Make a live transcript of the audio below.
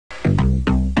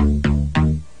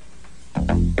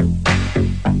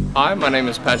Hi, my name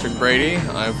is Patrick Brady.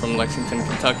 I'm from Lexington,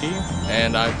 Kentucky,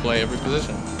 and I play every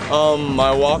position.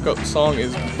 My walk-up song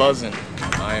is Buzzin'.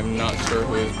 I'm not sure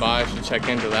who it's by. I should check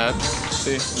into that.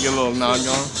 See, get a little nod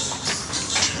going.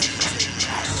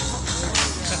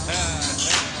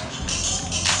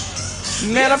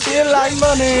 Man, I feel like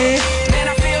money. Man,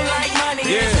 I feel like money.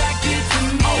 Yeah. Attracted to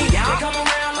me. Oh, yeah. They come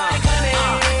around like honey.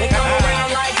 They come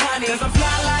around like honey. 'Cause I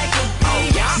fly like a bee.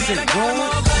 Oh, yeah. Man, I got them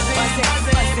all buzzing.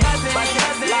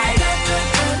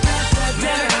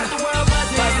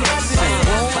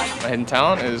 My hidden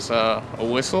talent is a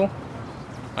whistle.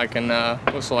 I can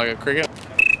whistle like a cricket.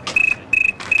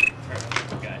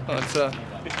 Oh, that's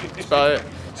about it.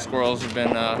 Squirrels have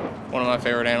been one of my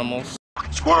favorite animals.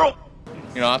 Squirrel!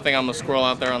 You know, I think I'm a squirrel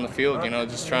out there on the field, you know,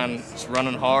 just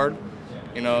running hard,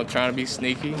 you know, trying to be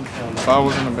sneaky. If I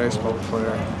wasn't a baseball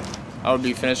player, I would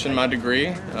be finishing my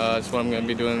degree. That's what I'm going to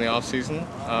be doing in the off season.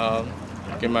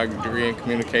 Get my degree in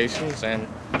communications and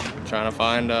trying to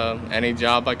find any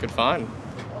job I could find.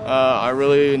 I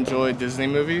really enjoy Disney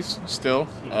movies still.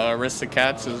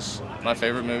 Aristocats is my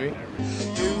favorite movie.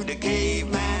 To the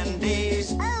caveman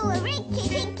days. Oh, a Rinky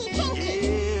Tinky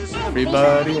Tinky.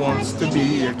 Everybody wants to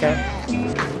be a cat.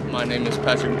 My name is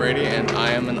Patrick Brady and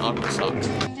I am an AquaSox.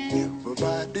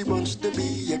 Everybody wants to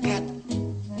be a cat.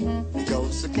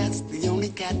 Because a cat's the only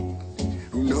cat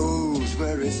who knows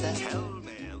where it's at.